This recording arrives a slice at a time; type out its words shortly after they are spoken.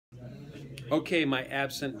Okay, my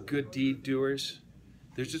absent good deed doers.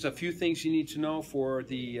 There's just a few things you need to know for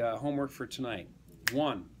the homework for tonight.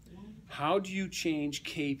 1, how do you change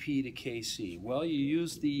Kp to Kc? Well, you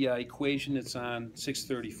use the equation that's on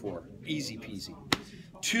 634. Easy peasy.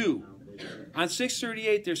 2, on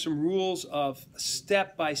 638, there's some rules of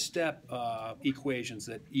step-by-step equations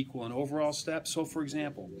that equal an overall step. So, for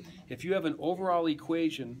example, if you have an overall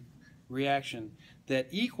reaction that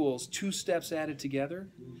equals 2 steps added together,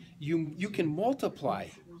 you can multiply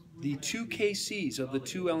the 2 Kc's of the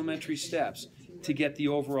 2 elementary steps to get the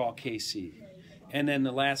overall Kc. And then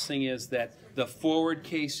the last thing is that the forward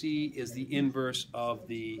Kc is the inverse of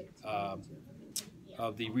the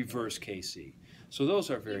reverse Kc. So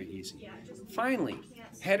those are very easy. Finally,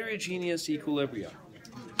 heterogeneous equilibria.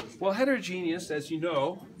 Well, heterogeneous, as you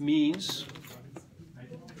know, means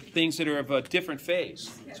things that are of a different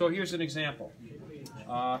phase. So here's an example.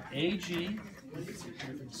 AgCl,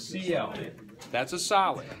 that's a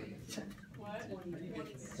solid.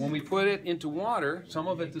 When we put it into water, some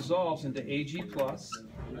of it dissolves into Ag plus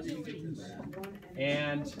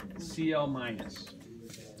and Cl minus.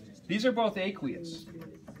 These are both aqueous.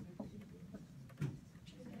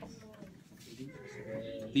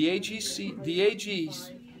 The Ag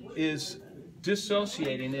is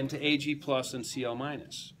dissociating into Ag plus and Cl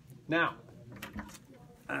minus. Now,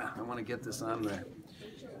 I want to get this on there.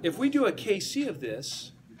 If we do a Kc of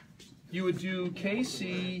this, you would do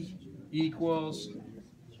Kc equals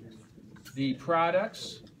the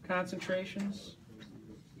products concentrations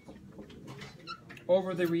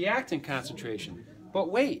over the reactant concentration. But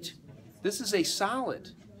wait, this is a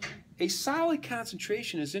solid. A solid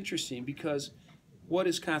concentration is interesting because what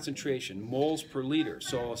is concentration? Moles per liter.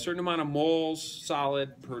 So a certain amount of moles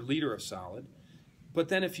solid per liter of solid. But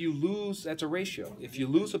then if you lose, that's a ratio. If you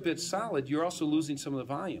lose a bit solid, you're also losing some of the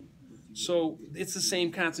volume. So it's the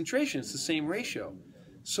same concentration, it's the same ratio.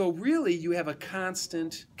 So really you have a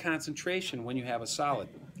constant concentration when you have a solid,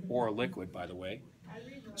 or a liquid, by the way.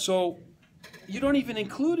 So you don't even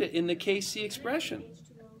include it in the Kc expression.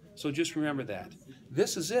 So just remember that.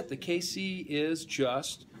 This is it. The Kc is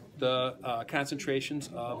just the concentrations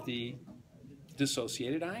of the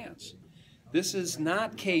dissociated ions. This is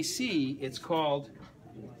not Kc, it's called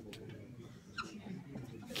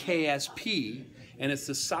KSP, and it's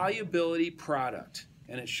the solubility product.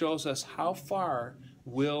 And it shows us how far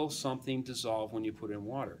will something dissolve when you put it in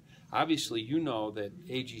water. Obviously, you know that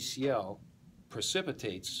AgCl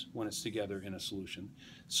precipitates when it's together in a solution.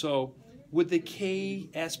 So would the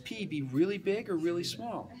KSP be really big or really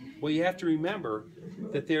small? Well, you have to remember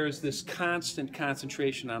that there is this constant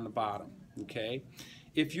concentration on the bottom, okay?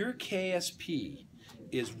 If your KSP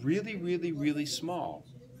is really, really, really small,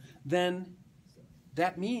 then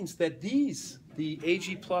that means that these, the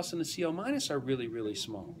Ag plus and the Cl minus, are really, really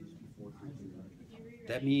small.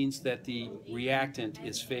 That means that the reactant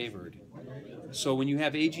is favored. So when you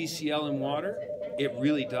have AgCl in water, it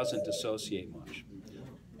really doesn't dissociate much.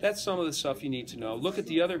 That's some of the stuff you need to know. Look at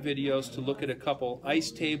the other videos to look at a couple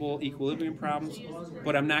ice table equilibrium problems,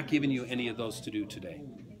 but I'm not giving you any of those to do today.